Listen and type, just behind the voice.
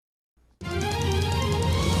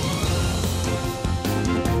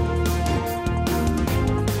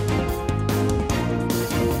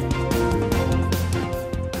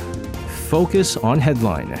Focus on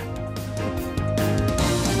Headline.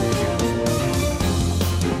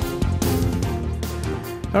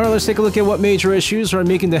 All right, let's take a look at what major issues are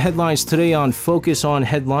making the headlines today on Focus on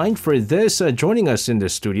Headline. For this, joining us in the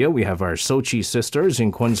studio, we have our Sochi sisters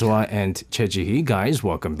in Kwonsoa and Cheji-hee. Guys,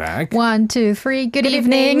 welcome back. 1, 2, 3. Good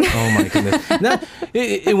evening. Oh my goodness. Now,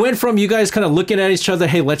 it went from you guys kind of looking at each other,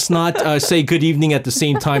 hey, let's not say good evening at the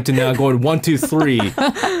same time, to now going 1, 2, 3.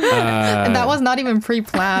 And that was not even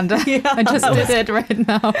pre-planned. I just did it right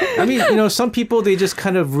now. I mean, some people, they just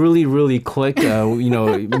kind of really click. Me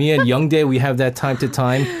and Youngdae, we have that time to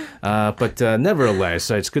time. But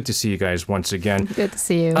nevertheless, it's good to see you guys once again. Good to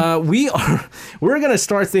see you. We're going to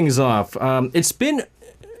start things off. It's been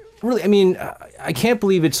really, I can't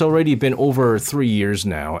believe it's already been over 3 years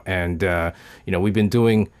now. And, we've been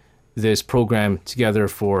doing this program together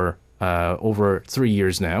for over 3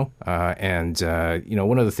 years now.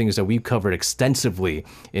 One of the things that we've covered extensively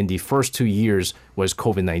in the first 2 years was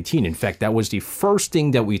COVID-19. In fact, that was the first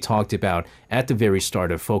thing that we talked about at the very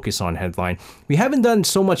start of Focus on Headline. We haven't done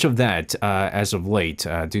so much of that as of late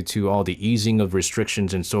due to all the easing of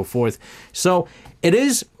restrictions and so forth. So it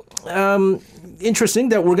is interesting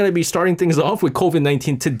that we're going to be starting things off with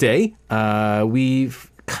COVID-19 today. We've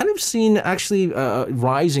kind of seen actually a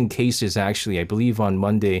rise in cases. Actually, I believe on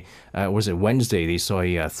Monday, was it Wednesday, they saw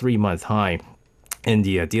a 3-month high in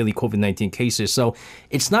the daily COVID-19 cases. So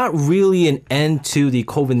it's not really an end to the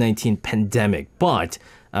COVID-19 pandemic, but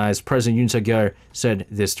as President Yoon Suk-yeol said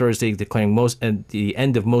this Thursday, declaring the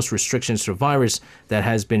end of most restrictions to a virus that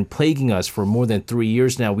has been plaguing us for more than 3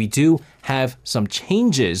 years now, we do have some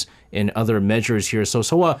changes in other measures here.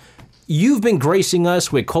 So you've been gracing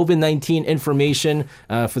us with COVID-19 information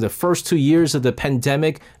for the first 2 years of the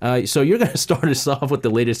pandemic. So you're going to start us off with the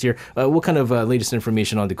latest here. What kind of latest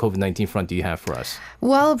information on the COVID-19 front do you have for us?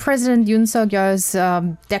 Well, President Yoon Suk-yeol's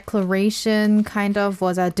declaration kind of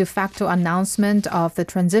was a de facto announcement of the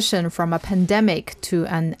transition from a pandemic to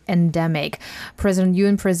an endemic. President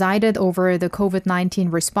Yoon presided over the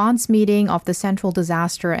COVID-19 response meeting of the Central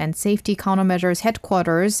Disaster and Safety Countermeasures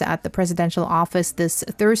headquarters at the presidential office this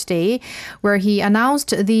Thursday, where he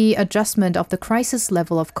announced the adjustment of the crisis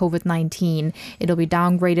level of COVID-19. It'll be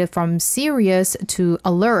downgraded from serious to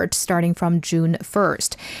alert starting from June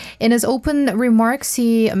 1st. In his open remarks,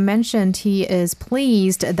 he mentioned he is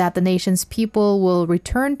pleased that the nation's people will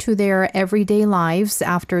return to their everyday lives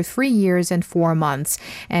after 3 years and 4 months.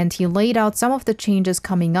 And he laid out some of the changes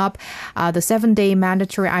coming up. The 7-day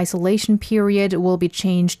mandatory isolation period will be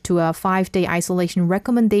changed to a 5-day isolation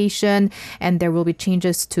recommendation, and there will be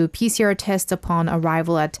changes to PCR tests upon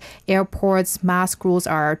arrival at airports. Mask rules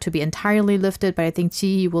are to be entirely lifted, but I think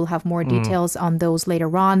Ji will have more details on those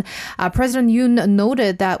later on. President Yoon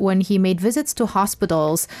noted that when he made visits to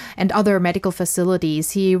hospitals and other medical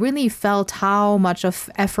facilities, he really felt how much of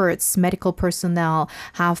efforts medical personnel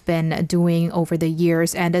have been doing over the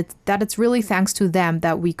years, and that it's really thanks to them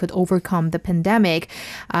that we could overcome the pandemic.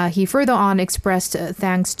 He further on expressed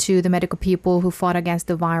thanks to the medical people who fought against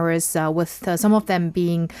the virus, with some of them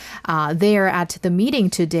being there at the meeting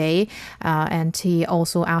today. And he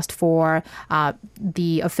also asked for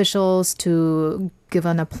the officials to give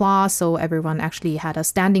an applause. So everyone actually had a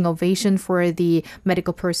standing ovation for the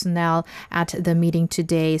medical personnel at the meeting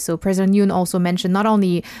today. So President Yoon also mentioned not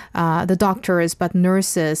only the doctors, but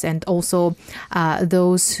nurses and also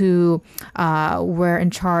those who were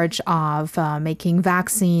in charge of making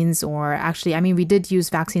vaccines, or actually, we did use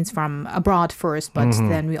vaccines from abroad first, but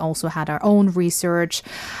then we also had our own research.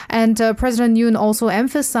 And President Yoon also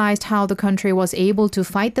emphasized how the country was able to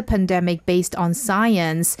fight the pandemic based on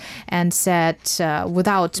science, and said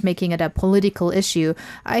without making it a political issue.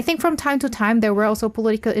 I think from time to time there were also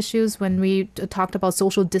political issues when we talked about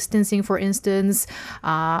social distancing, for instance.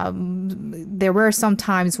 There were some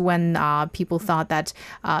times when people thought that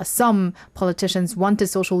some politicians wanted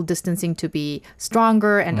social distancing to be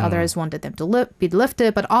stronger and others wanted them to be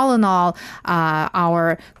lifted. But all in all,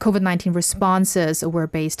 our COVID-19 responses were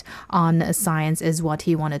based on science, is what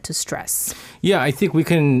he wanted to stress. Yeah, I think we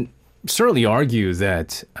can certainly argue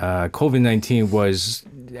that COVID-19 was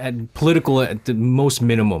political at the most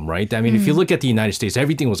minimum, right? If you look at the United States,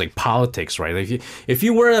 everything was like politics, right? If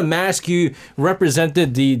you wear a mask, you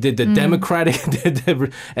represented the Democratic,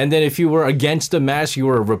 and then if you were against the mask, you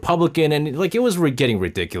were a Republican, and it was getting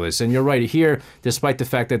ridiculous. And you're right here, despite the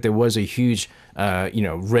fact that there was a huge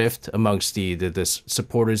rift amongst the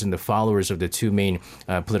supporters and the followers of the two main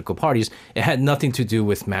political parties, it had nothing to do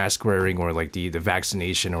with mask wearing or the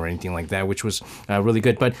vaccination or anything like that, which was really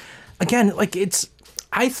good. But again,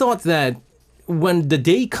 I thought that when the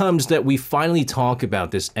day comes that we finally talk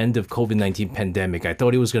about this end of COVID-19 pandemic, I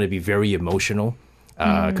thought it was going to be very emotional.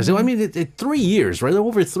 Because, I mean, 3 years, right?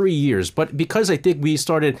 Over 3 years. But because I think we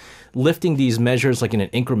started lifting these measures like in an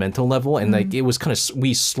incremental level and like it was kind of,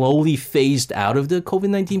 we slowly phased out of the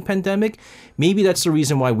COVID-19 pandemic, maybe that's the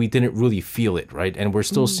reason why we didn't really feel it, right? And we're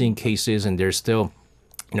still seeing cases and there's still,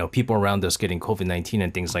 people around us getting COVID-19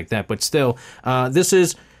 and things like that. But still, this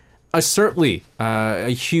is certainly a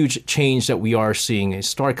huge change that we are seeing, a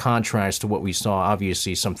stark contrast to what we saw,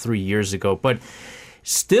 obviously, some 3 years ago. But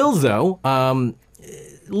still, though,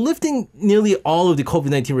 lifting nearly all of the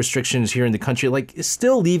COVID-19 restrictions here in the country, like, is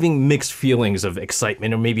still leaving mixed feelings of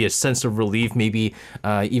excitement or maybe a sense of relief, maybe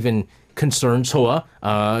even concern,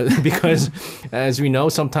 because as we know,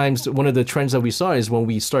 sometimes one of the trends that we saw is when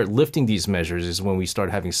we start lifting these measures is when we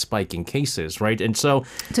start having spiking cases, right? And so,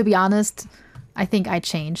 to be honest, I think I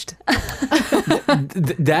changed.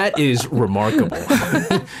 That is remarkable.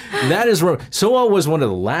 Soa was one of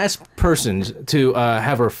the last persons to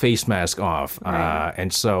have her face mask off. Right.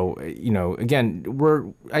 And so, again,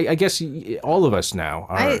 I guess all of us now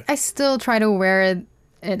are. I still try to wear it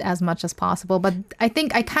as much as possible, but I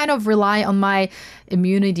think I kind of rely on my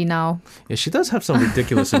immunity now. Yeah, she does have some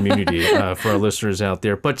ridiculous immunity for our listeners out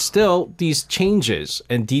there, but still these changes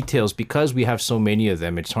and details, because we have so many of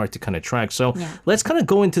them, it's hard to kind of track. So let's kind of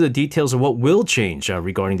go into the details of what will change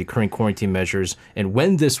regarding the current quarantine measures and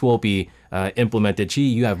when this will be implemented. Gee,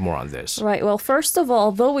 you have more on this. Right. Well, first of all,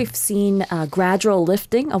 although we've seen gradual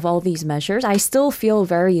lifting of all these measures, I still feel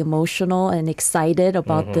very emotional and excited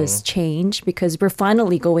about this change because we're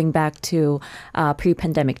finally going back to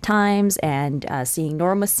pre-pandemic times and seeing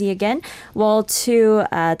normalcy again. Well, to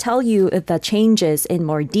tell you the changes in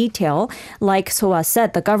more detail, like Soa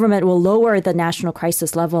said, the government will lower the national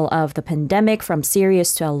crisis level of the pandemic from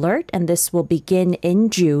serious to alert, and this will begin in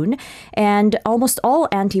June. And almost all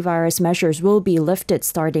antivirus measures will be lifted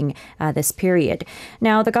starting this period.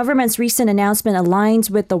 Now, the government's recent announcement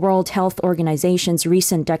aligns with the World Health Organization's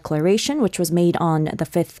recent declaration, which was made on the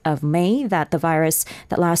 5th of May, that the virus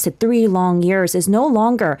that lasted 3 long years is no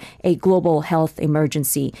longer a global health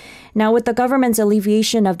emergency. Now, with the government's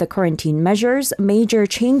alleviation of the quarantine measures, major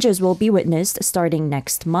changes will be witnessed starting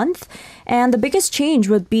next month. And the biggest change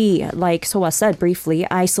would be, like Soa said briefly,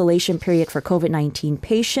 isolation period for COVID-19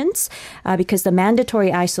 patients, because the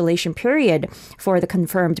mandatory isolation period for the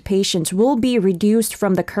confirmed patients will be reduced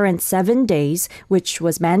from the current 7 days, which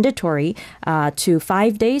was mandatory, to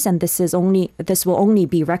 5 days, and this will only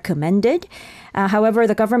be recommended. However,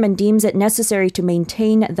 the government deems it necessary to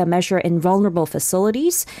maintain the measure in vulnerable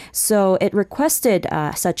facilities, so it requested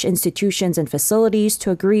such institutions and facilities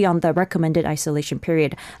to agree on the recommended isolation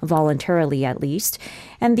period voluntarily, at least.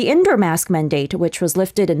 And the indoor mask mandate, which was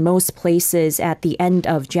lifted in most places at the end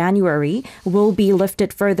of January, will be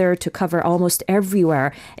lifted further to cover almost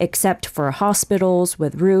everywhere except for hospitals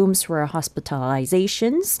with rooms for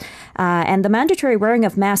hospitalizations. And the mandatory wearing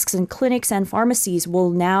of masks in clinics and pharmacies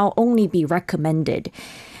will now only be recommended.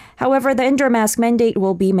 However, the indoor mask mandate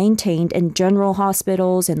will be maintained in general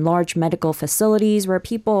hospitals and large medical facilities where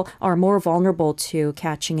people are more vulnerable to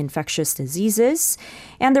catching infectious diseases.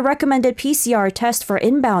 And the recommended PCR test for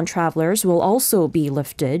inbound travelers will also be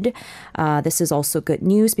lifted. This is also good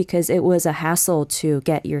news because it was a hassle to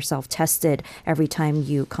get yourself tested every time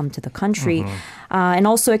you come to the country. And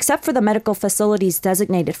also, except for the medical facilities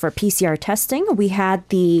designated for PCR testing, we had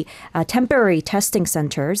the temporary testing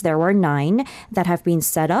centers. There were 9 that have been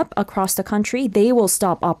set up across the country. They will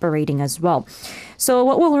stop operating as well. So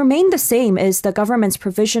what will remain the same is the government's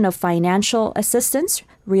provision of financial assistance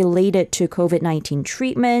related to COVID-19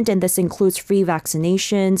 treatment, and this includes free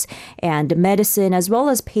vaccinations and medicine, as well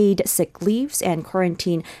as paid sick leaves and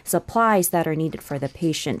quarantine supplies that are needed for the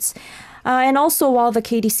patients. And also, while the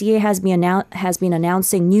KDCA has been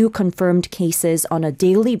announcing new confirmed cases on a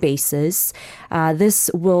daily basis,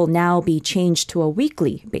 this will now be changed to a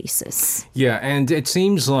weekly basis. Yeah, and it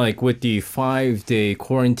seems like with the 5-day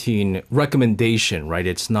quarantine recommendation, right?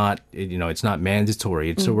 It's not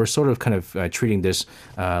mandatory. So we're sort of kind of treating this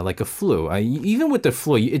like a flu. Even with the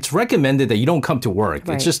flu, it's recommended that you don't come to work.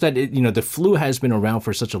 Right. It's just that the flu has been around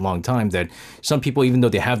for such a long time that some people, even though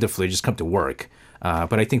they have the flu, just come to work.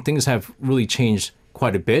 But I think things have really changed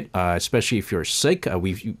quite a bit, especially if you're sick.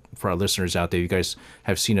 For our listeners out there, you guys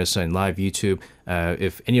have seen us on live YouTube.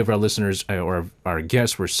 If any of our listeners or our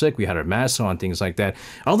guests were sick, we had our masks on, things like that.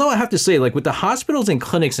 Although I have to say, like with the hospitals and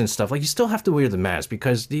clinics and stuff, like you still have to wear the mask,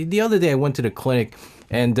 because the other day I went to the clinic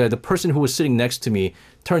and the person who was sitting next to me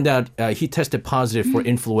turned out he tested positive for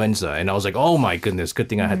influenza. And I was like, oh my goodness, good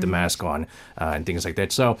thing I had the mask on and things like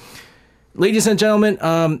that. So Ladies and gentlemen,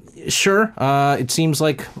 sure, it seems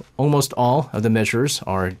like almost all of the measures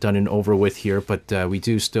are done and over with here, but we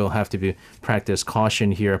do still have to practice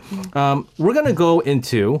caution here. We're going to go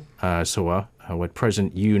into, what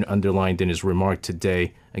President Yoon underlined in his remark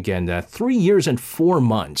today, again, 3 years and 4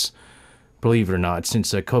 months, believe it or not,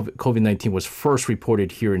 since COVID-19 was first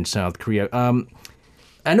reported here in South Korea.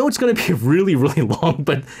 I know it's going to be really, really long,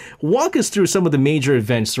 but walk us through some of the major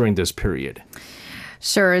events during this period.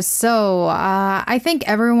 Sure. So I think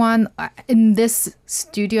everyone in this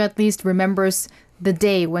studio at least remembers the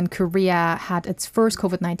day when Korea had its first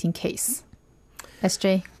COVID-19 case.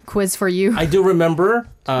 SJ, quiz for you. I do remember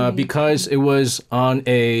because it was on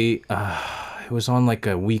like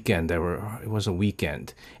a weekend. It was a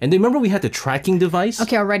weekend. And remember we had the tracking device?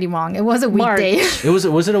 Okay, already wrong. It was a weekday.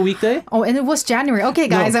 Was it a weekday? Oh, and it was January. Okay,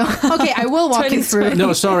 guys. No. Okay, I will walk you through.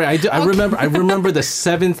 No, sorry. I remember the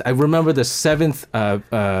 7th. I remember the 7th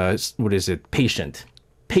what is it? Patient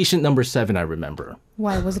number 7, I remember.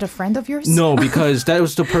 Why? Was it a friend of yours? No, because that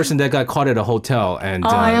was the person that got caught at a hotel. And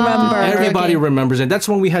I remember. Everybody remembers. And that's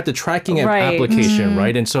when we had the tracking application,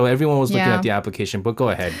 right? And so everyone was looking at the application. But go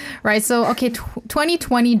ahead. Right. So,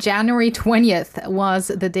 2020, January 20th was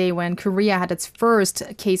the day when Korea had its first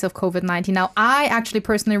case of COVID-19. Now, I actually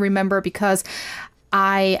personally remember because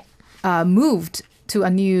I moved to a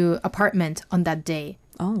new apartment on that day.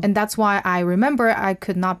 Oh. And that's why I remember I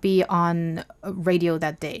could not be on radio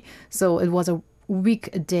that day. So it was a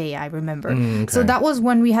weekday, I remember. Okay. So that was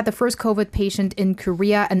when we had the first COVID patient in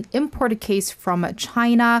Korea, an imported case from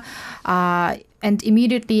China. And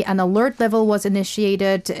immediately an alert level was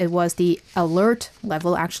initiated. It was the alert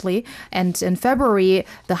level, actually. And in February,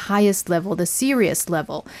 the highest level, the serious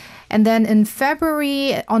level. And then on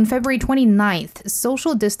February 29th,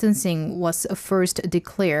 social distancing was first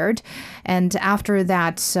declared. And after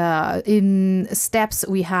that, in steps,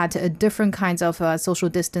 we had different kinds of social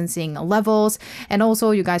distancing levels. And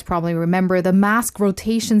also, you guys probably remember the mask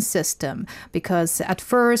rotation system, because at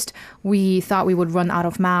first we thought we would run out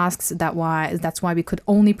of masks. That's why we could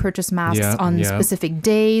only purchase masks on specific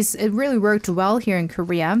days. It really worked well here in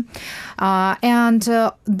Korea.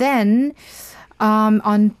 Then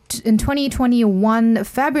in 2021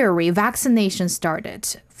 February, vaccination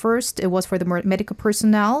started. First, it was for the medical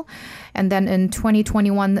personnel. And then in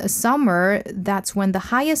 2021 summer, that's when the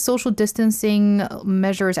highest social distancing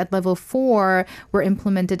measures at level 4 were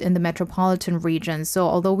implemented in the metropolitan region. So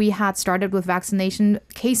although we had started with vaccination,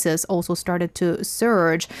 cases also started to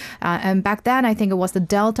surge. And back then, I think it was the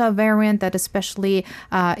Delta variant that especially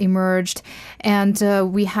emerged. And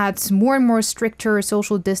we had more and more stricter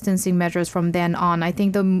social distancing measures from then on. I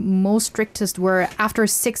think the most strictest were after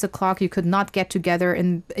 6 o'clock, you could not get together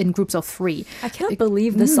in groups of 3. I can't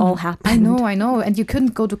believe this all happened. I know. And you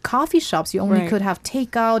couldn't go to coffee shops. You only could have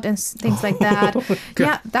takeout and things like that.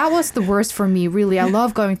 Yeah, that was the worst for me, really. I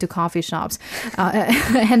love going to coffee shops.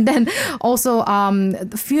 And then also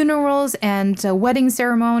the funerals and wedding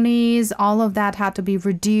ceremonies, all of that had to be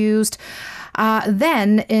reduced.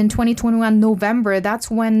 Then in 2021 November, that's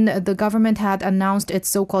when the government had announced its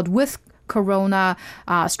so-called with Corona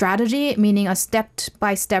strategy, meaning a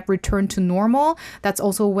step-by-step return to normal. That's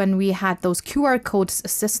also when we had those QR code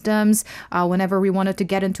systems. Whenever we wanted to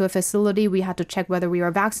get into a facility, we had to check whether we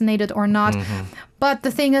were vaccinated or not. But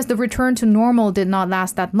the thing is, the return to normal did not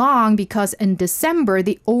last that long, because in December,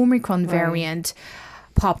 the Omicron variant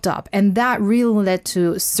popped up, and that really led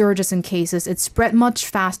to surges in cases. It spread much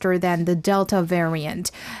faster than the Delta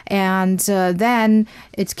variant. And then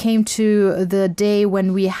it came to the day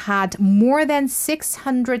when we had more than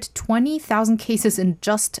 620,000 cases in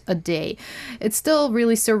just a day. It's still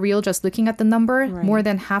really surreal just looking at the number, more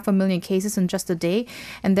than 500,000 cases in just a day.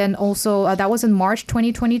 And then also that was in March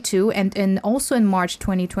 2022, and also in March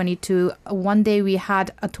 2022, one day we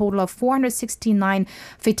had a total of 469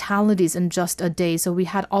 fatalities in just a day. So we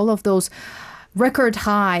had all of those record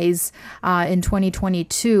highs in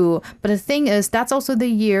 2022. But the thing is, that's also the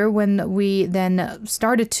year when we then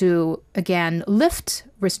started to, again, lift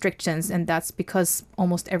restrictions, and that's because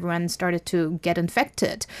almost everyone started to get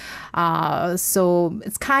infected. So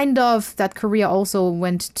it's kind of that Korea also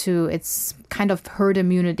went to its kind of herd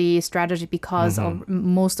immunity strategy because of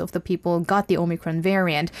most of the people got the Omicron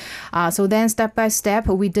variant. So then step by step,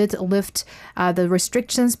 we did lift the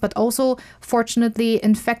restrictions, but also fortunately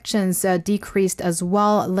infections decreased as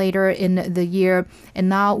well later in the year. And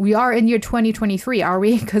now we are in year 2023, are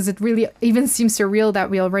we? Because it really even seems surreal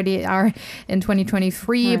that we already are in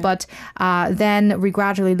 2023. But then we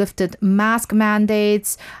gradually lifted mask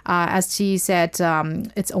mandates. As she said,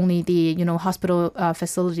 it's only the hospital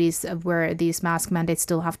facilities where these mask mandates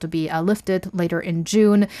still have to be lifted later in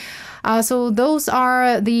June. So those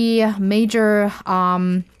are the major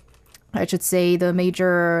I should say the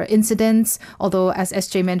major incidents, although as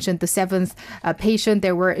SJ mentioned, the seventh patient,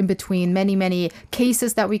 there were in between many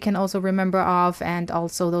cases that we can also remember of, and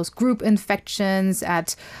also those group infections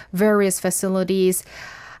at various facilities.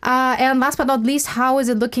 And last but not least, how is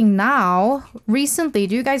it looking now? Recently,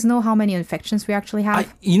 do you guys know how many infections we actually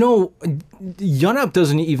have? Yeonap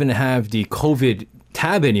doesn't even have the COVID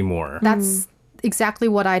tab anymore. That's exactly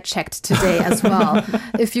what I checked today as well.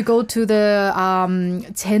 If you go to the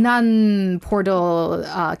재난 portal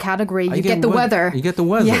category, you get the weather. You get the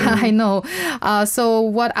weather. Yeah, I know. So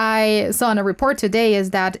what I saw in a report today is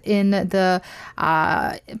that in the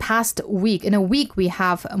past week, in a week, we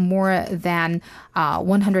have more than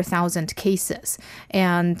 100,000 cases.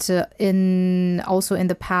 And also in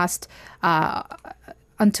the past,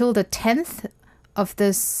 until the 10th of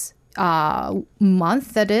this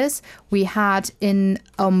month, that is, we had in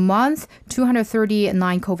a month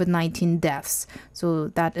 239 COVID-19 deaths. So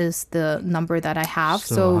that is the number that I have.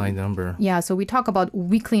 So a high number. Yeah, so we talk about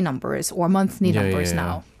weekly numbers or monthly numbers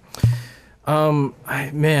now.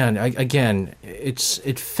 Again,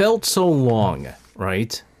 it felt so long,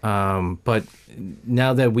 right? But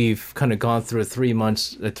now that we've kind of gone through 3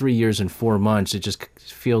 years and 4 months, it just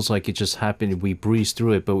feels like it just happened. We breezed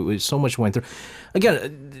through it, but so much went through.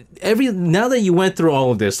 Again, now that you went through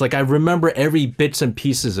all of this, like I remember every bits and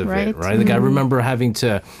pieces of it, right? Like I remember having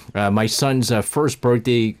to, my son's first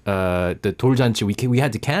birthday, the 돌잔치, we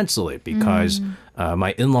had to cancel it because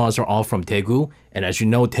my in-laws are all from Daegu. And as you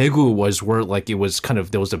know, Daegu was where like it was kind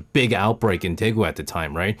of, there was a big outbreak in Daegu at the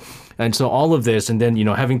time, right? And so all of this, and then,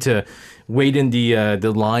 having to wait in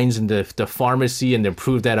the lines in the pharmacy and then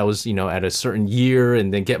prove that I was, at a certain year,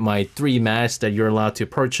 and then get my 3 masks that you're allowed to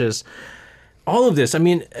purchase. All of this, I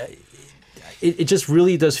mean, it just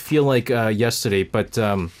really does feel like yesterday. But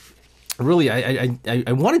really,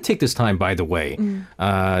 I want to take this time, by the way,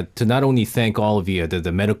 to not only thank all of you,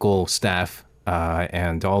 the medical staff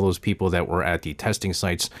and all those people that were at the testing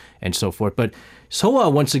sites and so forth. But Soa,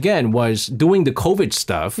 once again, was doing the COVID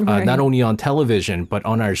stuff, not only on television, but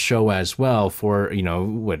on our show as well for,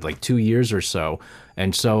 2 years or so.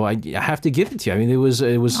 And so I have to give it to you. I mean, it was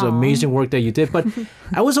amazing work that you did. But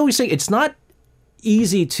I was always saying it's not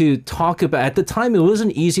easy to talk about. At the time, it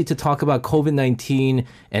wasn't easy to talk about COVID-19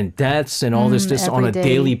 and deaths and all this on a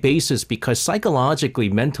daily basis, because psychologically,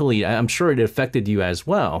 mentally, I'm sure it affected you as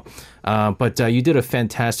well. But you did a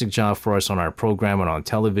fantastic job for us on our program and on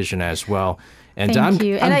television as well. And I'm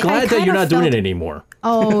glad that you're not doing it anymore.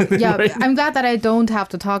 Oh, yeah. Right? I'm glad that I don't have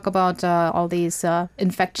to talk about all these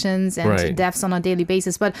infections and deaths on a daily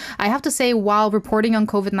basis. But I have to say, while reporting on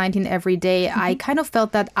COVID-19 every day, I kind of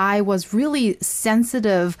felt that I was really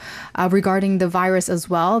sensitive regarding the virus as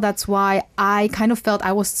well. That's why I kind of felt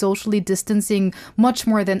I was socially distancing much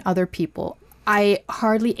more than other people. I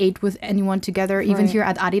hardly ate with anyone together. Even here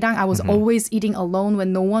at Arirang, I was always eating alone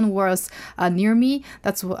when no one was near me.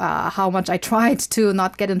 That's how much I tried to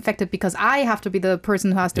not get infected, because I have to be the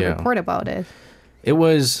person who has to report about it. It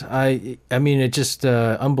was, I mean, it's just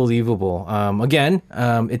unbelievable. Again,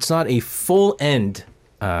 it's not a full end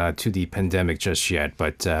to the pandemic just yet,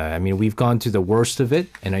 but I mean, we've gone to the worst of it,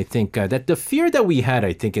 and I think that the fear that we had,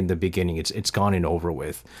 I think in the beginning, it's gone and over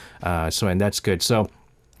with. And that's good. So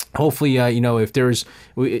hopefully, if there's,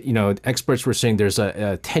 experts were saying there's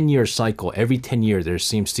a 10-year cycle. Every 10 years, there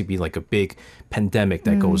seems to be like a big pandemic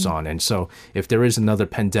that goes on. And so if there is another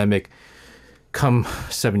pandemic come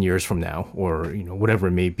 7 years from now, or, whatever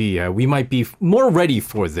it may be, we might be more ready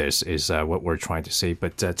for this, is what we're trying to say.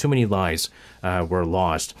 But too many lives were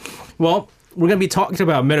lost. Well, we're going to be talking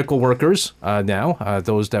about medical workers now,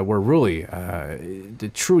 those that were really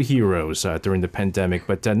the true heroes during the pandemic.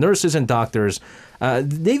 But nurses and doctors,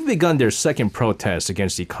 they've begun their second protest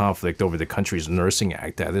against the conflict over the country's Nursing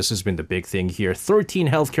Act. This has been the big thing here. 13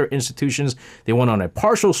 healthcare institutions, they went on a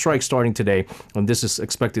partial strike starting today, and this is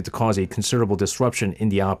expected to cause a considerable disruption in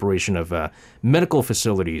the operation of medical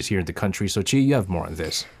facilities here in the country. So, Chi, you have more on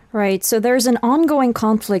this. Right. So there's an ongoing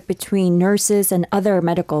conflict between nurses and other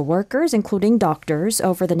medical workers, including doctors,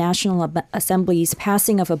 over the National Assembly's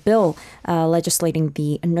passing of a bill legislating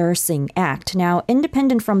the Nursing Act. Now,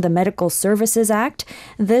 independent from the Medical Services Act,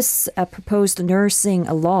 this proposed nursing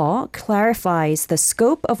law clarifies the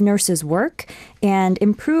scope of nurses' work and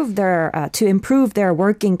improve their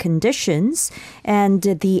working conditions. And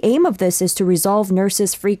the aim of this is to resolve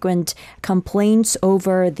nurses' frequent complaints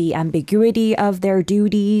over the ambiguity of their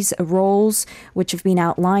duties, roles, which have been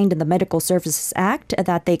outlined in the Medical Services Act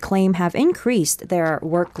that they claim have increased their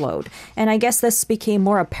workload. And I guess this became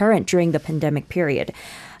more apparent during the pandemic period.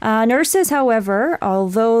 Nurses, however,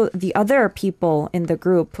 although the other people in the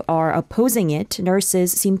group are opposing it,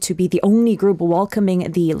 nurses seem to be the only group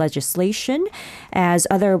welcoming the legislation, as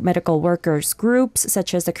other medical workers groups,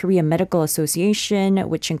 such as the Korean Medical Association,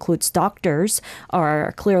 which includes doctors,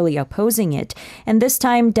 are clearly opposing it. And this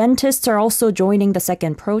time, dentists are also joining the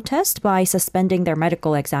second protest by suspending their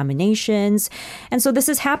medical examinations. And so this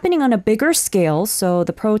is happening on a bigger scale, so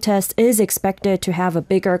the protest is expected to have a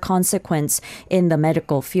bigger consequence in the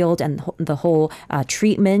medical field and the whole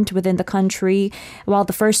treatment within the country. While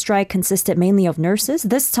the first strike consisted mainly of nurses,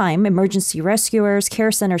 this time emergency rescuers,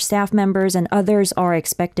 care center staff members, and others are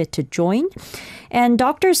expected to join. And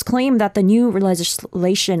doctors claim that the new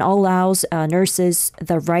legislation allows nurses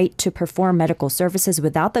the right to perform medical services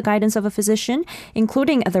without the guidance of a physician,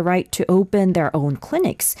 including the right to open their own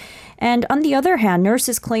clinics. And on the other hand,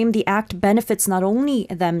 nurses claim the act benefits not only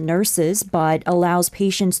them nurses, but allows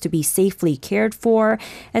patients to be safely cared for,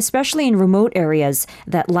 especially in remote areas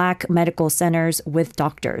that lack medical centers with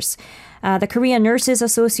doctors. The Korean Nurses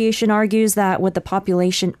Association argues that with the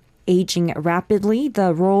population aging rapidly,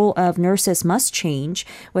 the role of nurses must change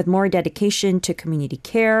with more dedication to community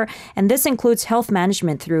care, and this includes health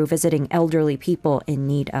management through visiting elderly people in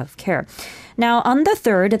need of care. Now, on the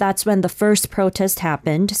 3rd, that's when the first protest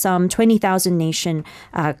happened. Some 20,000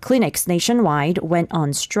 clinics nationwide went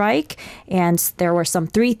on strike, and there were some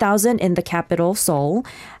 3,000 in the capital, Seoul.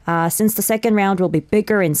 Since the second round will be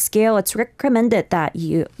bigger in scale, it's recommended that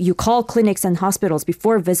you call clinics and hospitals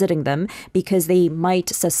before visiting them because they might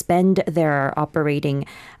suspend their operating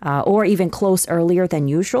or even close earlier than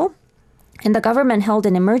usual. And the government held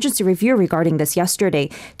an emergency review regarding this yesterday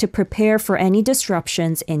to prepare for any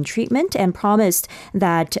disruptions in treatment and promised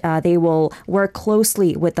that they will work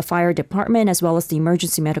closely with the fire department as well as the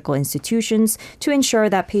emergency medical institutions to ensure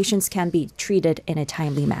that patients can be treated in a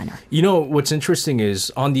timely manner. You know, what's interesting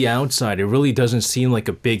is on the outside, it really doesn't seem like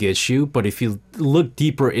a big issue. But if you look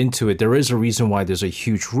deeper into it, there is a reason why there's a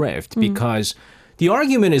huge rift because the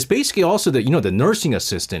argument is basically also that, the nursing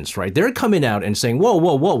assistants, right? They're coming out and saying,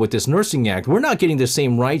 whoa, with this nursing act, we're not getting the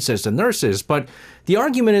same rights as the nurses. But the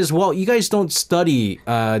argument is, well, you guys don't study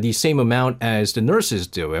the same amount as the nurses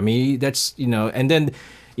do. I mean, that's, and then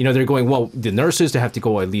they're going, well, the nurses, they have to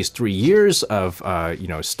go at least 3 years of,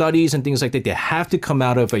 studies and things like that. They have to come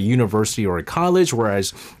out of a university or a college,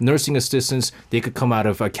 whereas nursing assistants, they could come out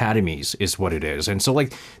of academies is what it is. And so,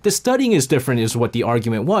 the studying is different is what the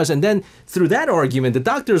argument was. And then through that argument, the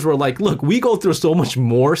doctors were like, look, we go through so much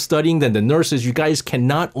more studying than the nurses. You guys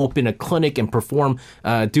cannot open a clinic and perform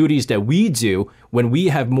duties that we do when we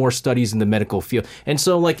have more studies in the medical field. And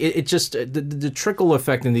so, it just, the trickle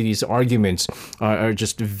effect in these arguments are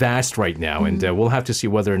just vast right now. And we'll have to see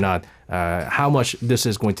whether or not how much this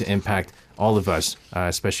is going to impact all of us,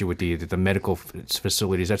 especially with the medical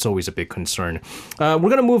facilities. That's always a big concern. We're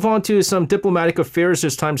going to move on to some diplomatic affairs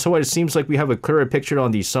this time. So it seems like we have a clearer picture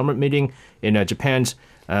on the summit meeting in Japan's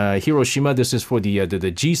Hiroshima. This is for the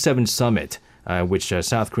G7 summit, which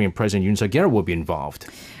South Korean President Yoon Suk-yeol will be involved.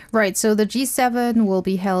 Right. So the G7 will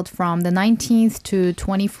be held from the 19th to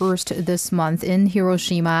 21st this month in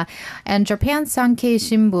Hiroshima. And Japan's Sankei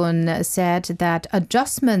Shimbun said that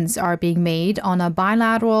adjustments are being made on a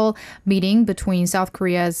bilateral meeting between South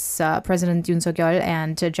Korea's President Yoon Suk-yeol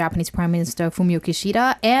and Japanese Prime Minister Fumio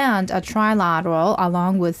Kishida, and a trilateral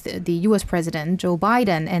along with the U.S. President Joe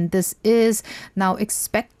Biden. And this is now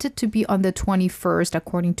expected to be on the 21st,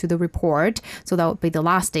 according to the report. So that would be the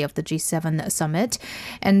last day of the G7 summit.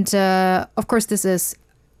 And of course, this is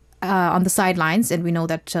on the sidelines, and we know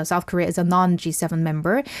that South Korea is a non-G7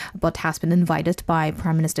 member, but has been invited by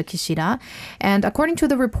Prime Minister Kishida. And according to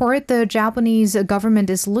the report, the Japanese government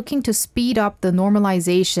is looking to speed up the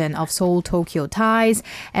normalization of Seoul-Tokyo ties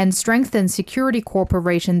and strengthen security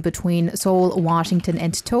cooperation between Seoul, Washington,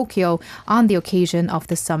 and Tokyo on the occasion of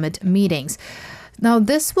the summit meetings. Now,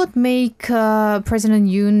 this would make President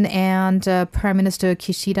Yoon and Prime Minister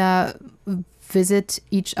Kishida visit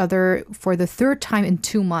each other for the third time in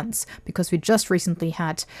 2 months, because we just recently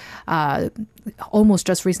had almost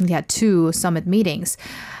just recently had 2 summit meetings.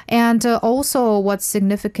 And also what's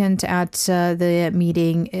significant at the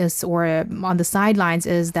meeting is, or on the sidelines,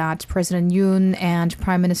 is that President Yoon and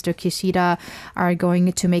Prime Minister Kishida are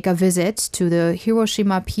going to make a visit to the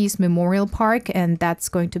Hiroshima Peace Memorial Park, and that's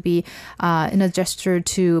going to be in a gesture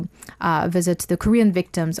to visit the Korean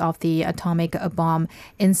victims of the atomic bomb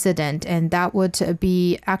incident. And that would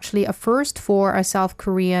be actually a first for a South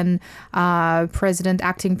Korean president,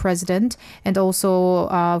 acting president, and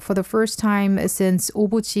also for the first time since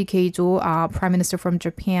Obuchi Keijo, Prime Minister from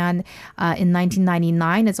Japan, in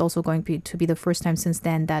 1999. It's also going to be the first time since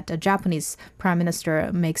then that a Japanese Prime Minister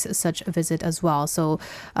makes such a visit as well. So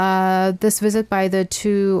this visit by the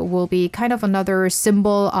 2 will be kind of another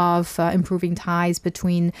symbol of improving ties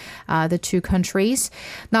between the 2 countries.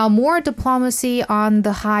 Now, more diplomacy on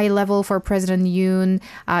the high level for President Yoon,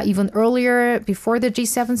 even earlier, before the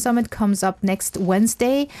G7 summit, comes up next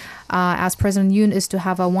Wednesday, as President Yoon is to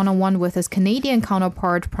have a one-on-one with his Canadian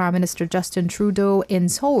counterpart, Prime Minister Justin Trudeau, in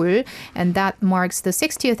Seoul, and that marks the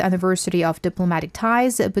 60th anniversary of diplomatic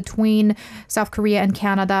ties between South Korea and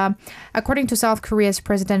Canada. According to South Korea's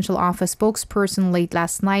presidential office spokesperson late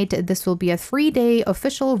last night, this will be a 3-day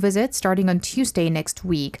official visit starting on Tuesday next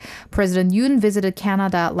week. President Yoon visited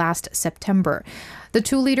Canada last September. The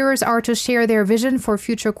 2 leaders are to share their vision for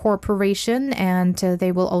future cooperation, and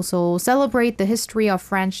they will also celebrate the history of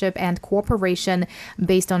friendship and cooperation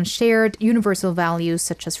based on shared universal values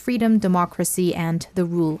such as freedom, democracy, and the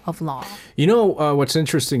rule of law. You know, what's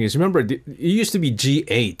interesting is, remember, it used to be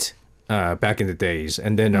G8. Back in the days,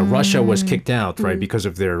 and then Russia was kicked out, right, because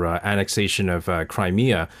of their annexation of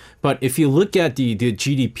Crimea. But if you look at the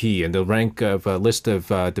GDP and the rank of list of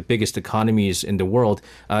the biggest economies in the world,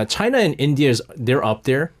 China and India, they're up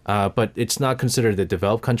there, but it's not considered a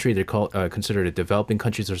developed country. They're considered a developing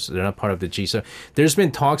country, so they're not part of the G7. There's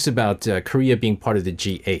been talks about Korea being part of the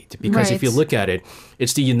G8, because if you look at it,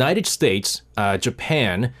 it's the United States,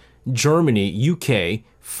 Japan, Germany, UK,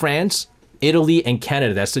 France, Italy, and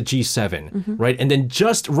Canada. That's the G7, right? And then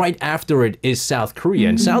just right after it is South Korea.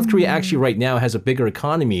 And South Korea actually right now has a bigger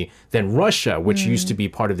economy than Russia, which used to be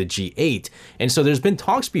part of the G8. And so there's been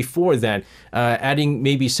talks before that adding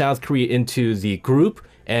maybe South Korea into the group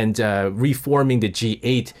and reforming the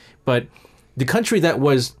G8. But the country that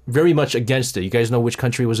was very much against it, you guys know which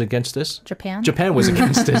country was against this? Japan. Japan was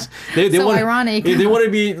against this. They So want, ironic. They want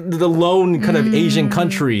to be the lone kind of Asian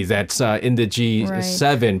country that's in the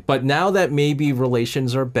G7. Right. But now that maybe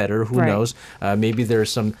relations are better, who knows? Maybe there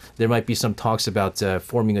might be some talks about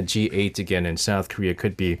forming a G8 again, and South Korea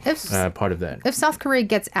could be part of that. If South Korea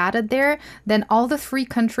gets added there, then all the 3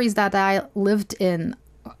 countries that I lived in.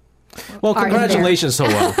 Well, congratulations,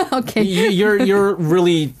 Soa. Okay. You're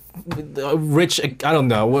really rich. I don't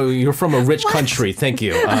know. You're from a rich country. Thank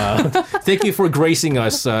you. Thank you for gracing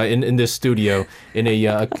us in this studio in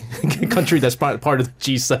a country that's part of the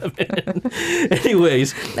G7.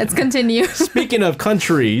 Anyways, Let's continue. Speaking of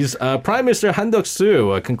countries, Prime Minister Han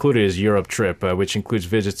Duck-soo concluded his Europe trip, which includes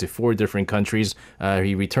visits to 4 different countries.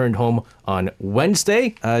 He returned home on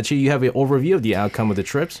Wednesday. Chi, you have an overview of the outcome of the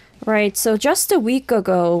trips? Right. So just a week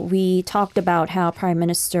ago, we talked about how Prime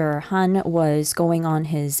Minister Han was going on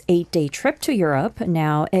his 8-day trip to Europe.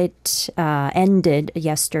 Now it ended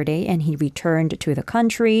yesterday and he returned to the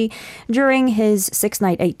country. During his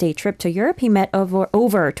 6-night, 8-day trip to Europe, he met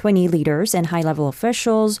over 20 leaders and high-level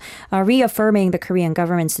officials, reaffirming the Korean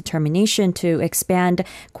government's determination to expand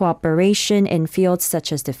cooperation in fields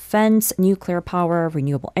such as defense, nuclear power,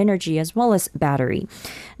 renewable energy, as well as battery.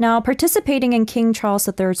 Now, participating in King Charles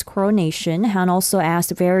III's coronation, Han also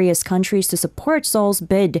asked various countries to support Seoul's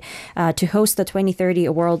bid to host the 2030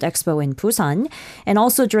 World Expo in Busan. And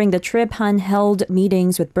also during the trip, Han held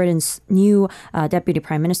meetings with Britain's new Deputy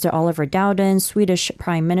Prime Minister Oliver Dowden, Swedish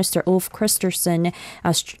Prime Minister Ulf Kristersson,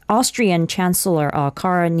 Austrian Chancellor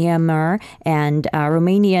Karl Nehammer, and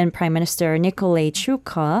Romanian Prime Minister Nicolae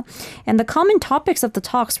Ciucă. And the common topics of the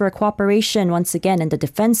talks were cooperation, once again, in the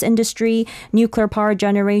defense industry, nuclear power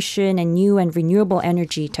generation, and new and renewable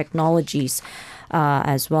energy technologies.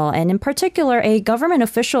 As well. And in particular, a government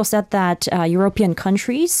official said that European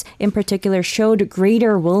countries in particular showed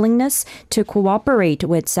greater willingness to cooperate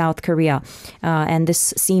with South Korea. And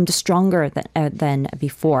this seemed stronger than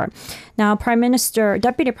before. Now,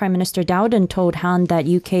 Deputy Prime Minister Dowden told Han that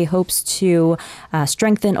UK hopes to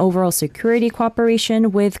strengthen overall security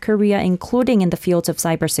cooperation with Korea, including in the fields of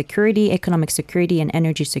cybersecurity, economic security, and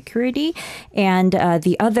energy security. And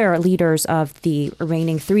the other leaders of the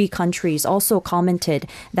remaining 3 countries also commented commented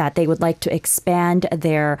that they would like to expand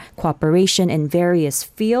their cooperation in various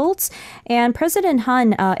fields. And President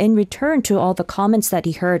Han, in return to all the comments that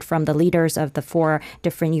he heard from the leaders of the 4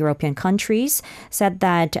 different European countries, said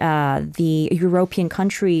that the European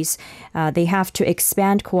countries, they have to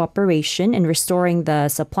expand cooperation in restoring the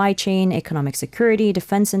supply chain, economic security,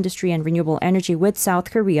 defense industry, and renewable energy with South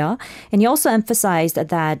Korea. And he also emphasized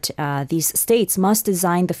that these states must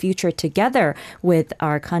design the future together with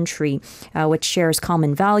our country, which shares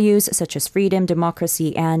common values such as freedom,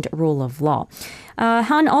 democracy, and rule of law.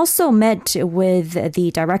 Han also met with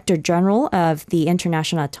the Director General of the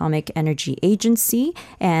International Atomic Energy Agency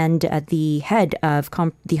and the head of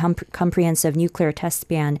the Comprehensive Nuclear Test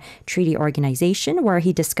Ban Treaty Organization, where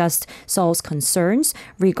he discussed Seoul's concerns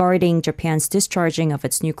regarding Japan's discharging of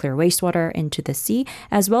its nuclear wastewater into the sea,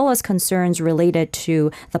 as well as concerns related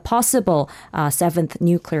to the possible 7th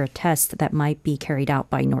nuclear test that might be carried out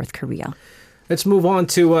by North Korea. Let's move on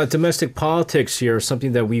to domestic politics here,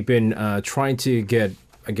 something that we've been trying to get,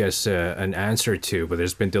 I guess, an answer to, but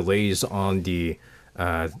there's been delays on the,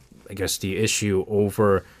 the issue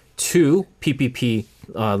over 2 PPP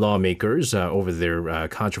lawmakers over their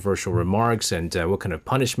controversial remarks and what kind of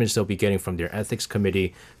punishments they'll be getting from their ethics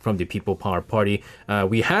committee from the People Power Party.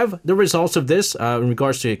 We have the results of this in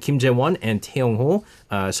regards to Kim Jae-won and Tae Yong-ho.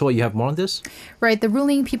 So you have more on this? Right. The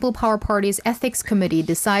ruling People Power Party's ethics committee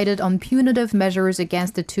decided on punitive measures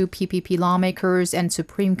against the 2 PPP lawmakers and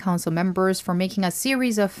Supreme Council members for making a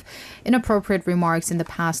series of inappropriate remarks in the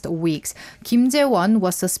past weeks. Kim Jae-won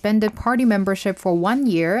was suspended party membership for 1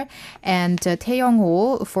 year and Tae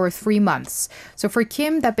Yong-ho for 3 months. So for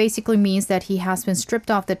Kim, that basically means that he has been stripped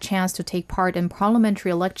of the chance to take part in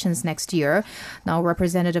parliamentary elections next year. Now,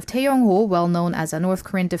 Representative Tae Yong-ho, well known as a North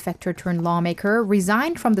Korean defector turned lawmaker,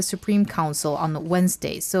 resigned from the Supreme Council on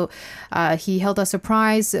Wednesday. So he held a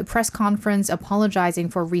surprise press conference apologizing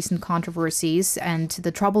for recent controversies and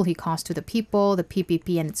the trouble he caused to the people, the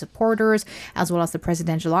PPP and its supporters, as well as the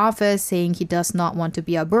presidential office, saying he does not want to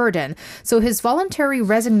be a burden. So his voluntary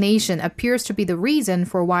resignation appears to be the reason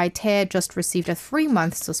for why Tae just received a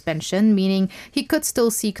 3-month suspension, meaning he could still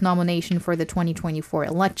seek nomination for the 2024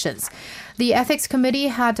 elections. The Ethics Committee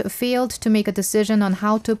had failed to make a decision on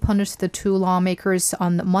how to punish the 2 lawmakers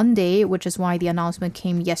on Monday, which is why the announcement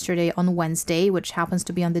came yesterday on Wednesday, which happens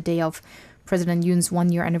to be on the day of President Yoon's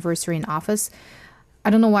 1-year anniversary in office. I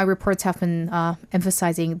don't know why reports have been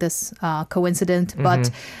emphasizing this coincidence, but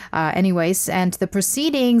anyways, and the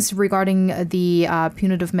proceedings regarding the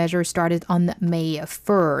punitive measure started on May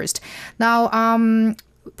 1st. Now,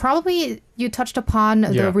 probably you touched upon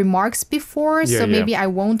the remarks before, so maybe I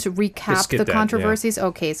won't recap the controversies.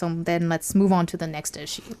 Okay, so then let's move on to the next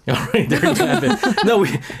issue. All right, there you have it. No,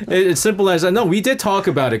 it's simple as no, we did talk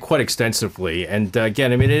about it quite extensively, and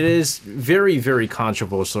again, I mean, it is very, very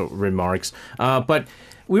controversial remarks, but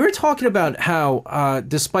we were talking about how,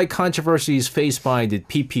 despite controversies faced by the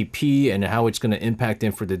PPP and how it's going to impact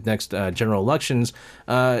them for the next general elections,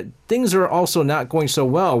 things are also not going so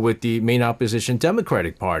well with the main opposition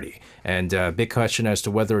Democratic Party. And big question as to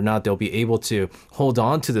whether or not they'll be able to hold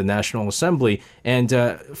on to the National Assembly. And,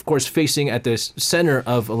 of course, facing at the center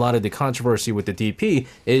of a lot of the controversy with the DP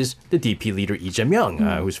is the DP leader Lee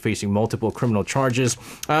Jae-myung, who's facing multiple criminal charges.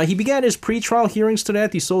 He began his pre-trial hearings today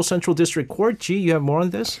at the Seoul Central District Court. G, you have more on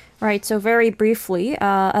this? Right, so very briefly,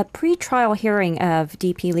 a pre-trial hearing of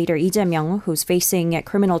DP leader Lee Jae-myung, who's facing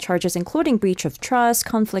criminal charges including breach of trust,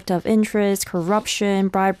 conflict of interest, corruption,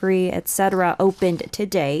 bribery, etc., opened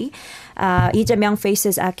today. Lee Jae-myung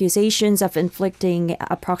faces accusations of inflicting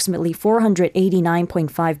approximately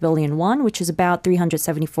 489.5 billion won, which is about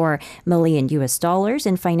 $374 million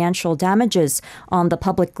in financial damages on the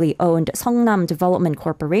publicly owned Seongnam Development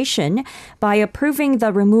Corporation by approving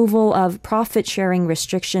the removal of profit-sharing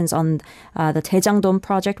restrictions on the Daejangdong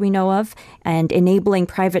project we know of and enabling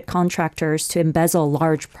private contractors to embezzle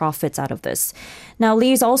large profits out of this. Now,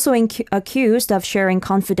 Lee is also accused of sharing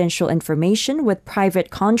confidential information with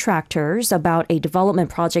private contractors about a development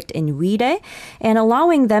project in Uire and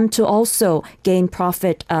allowing them to also gain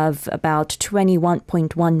profit of about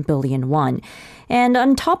 21.1 billion won. And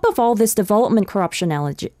on top of all this development corruption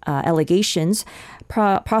allegations,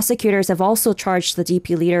 prosecutors have also charged the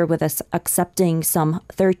DP leader with accepting some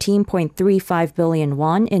 13 13.35 billion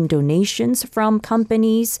won in donations from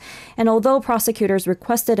companies. And although prosecutors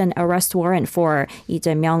requested an arrest warrant for Lee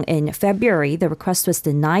Jae-myung in February, the request was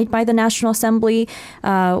denied by the National Assembly,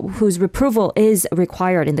 whose approval is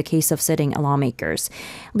required in the case of sitting lawmakers.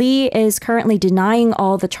 Lee is currently denying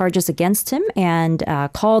all the charges against him and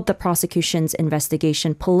called the prosecution's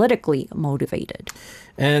investigation politically motivated.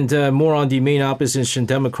 And more on the main opposition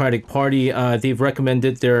Democratic Party. They've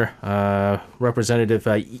recommended their representative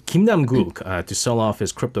Kim Nam-guk to sell off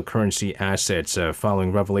his cryptocurrency assets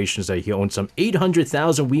following revelations that he owned some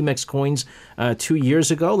 800,000 Wemex coins 2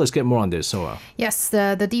 years ago. Let's get more on this, Soa. Yes,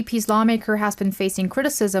 the DP's lawmaker has been facing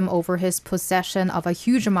criticism over his possession of a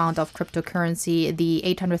huge amount of cryptocurrency. The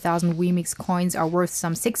 800,000 Wemex coins are worth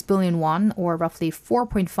some 6 billion won, or roughly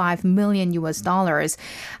 4.5 million US dollars.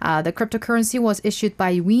 The cryptocurrency was issued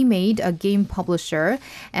by WeMade, a game publisher,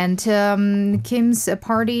 and Kim's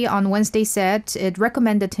party on Wednesday said it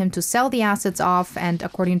recommended him to sell the assets off, and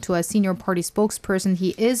according to a senior party spokesperson,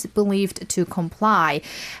 he is believed to comply.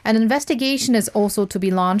 An investigation is also to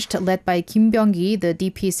be launched, led by Kim Byung-gi, the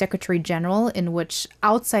DP Secretary General, in which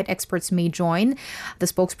outside experts may join. The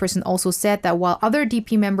spokesperson also said that while other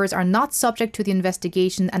DP members are not subject to the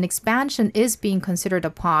investigation, an expansion is being considered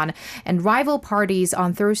upon, and rival parties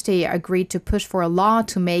on Thursday agreed to push for a law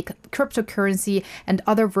to make cryptocurrency and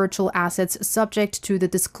other virtual assets subject to the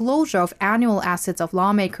disclosure of annual assets of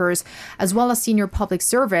lawmakers as well as senior public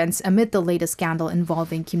servants amid the latest scandal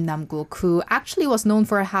involving Kim Nam-guk, who actually was known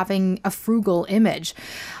for having a frugal image.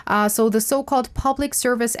 So the so-called Public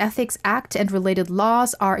Service Ethics Act and related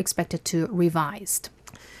laws are expected to be revised.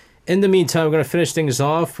 In the meantime, we're going to finish things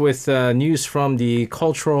off with news from the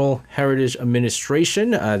Cultural Heritage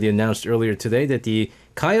Administration. They announced earlier today that the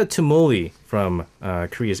Gaya Tumuli from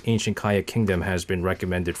Korea's ancient Gaya Kingdom has been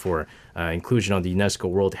recommended for inclusion on the UNESCO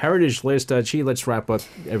World Heritage list. Chi, let's wrap up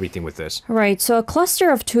everything with this. Right. So a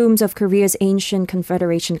cluster of tombs of Korea's ancient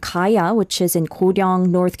confederation Gaya, which is in Goryeo,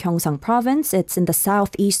 North Gyeongsang Province, it's in the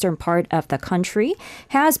southeastern part of the country,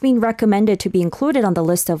 has been recommended to be included on the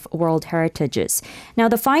list of World Heritages. Now,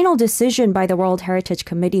 the final decision by the World Heritage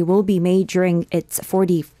Committee will be made during its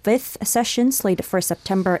 45th session slated for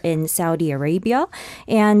September in Saudi Arabia.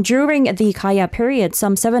 And during the Gaya period,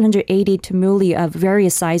 some 780 tumuli of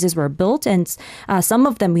various sizes were built, and some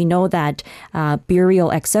of them we know that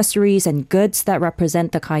burial accessories and goods that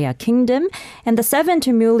represent the Gaya kingdom. And the 7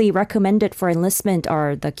 tumuli recommended for enlistment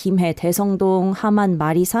are the Kimhae Daesongdong, Haman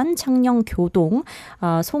Marisan, Changnyeong Gyodong,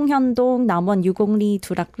 Songhyandong, Namwon Yugongli,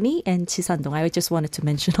 Durakli, and Chisandong. I just wanted to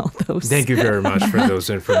mention all those. Thank you very much for those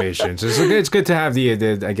information. It's good to have the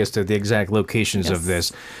exact locations of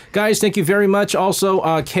this. Guys, thank you very much. Also,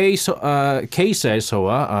 Kay says,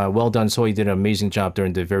 Soa, well done, Soa. You did an amazing job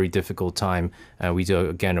during the very difficult time. We do,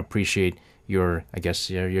 again, appreciate your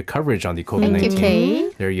coverage on the COVID-19. Thank you, Kay.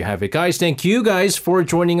 There you have it. Guys, thank you guys for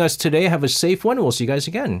joining us today. Have a safe one. We'll see you guys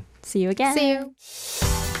again. See you again. See you.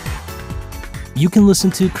 You can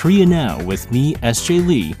listen to Korea Now with me, SJ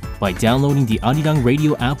Lee, by downloading the Arirang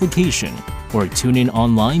Radio application or tune in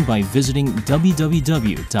online by visiting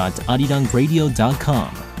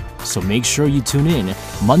www.arirangradio.com. So make sure you tune in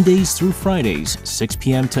Mondays through Fridays, 6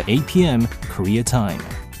 p.m. to 8 p.m. Korea time.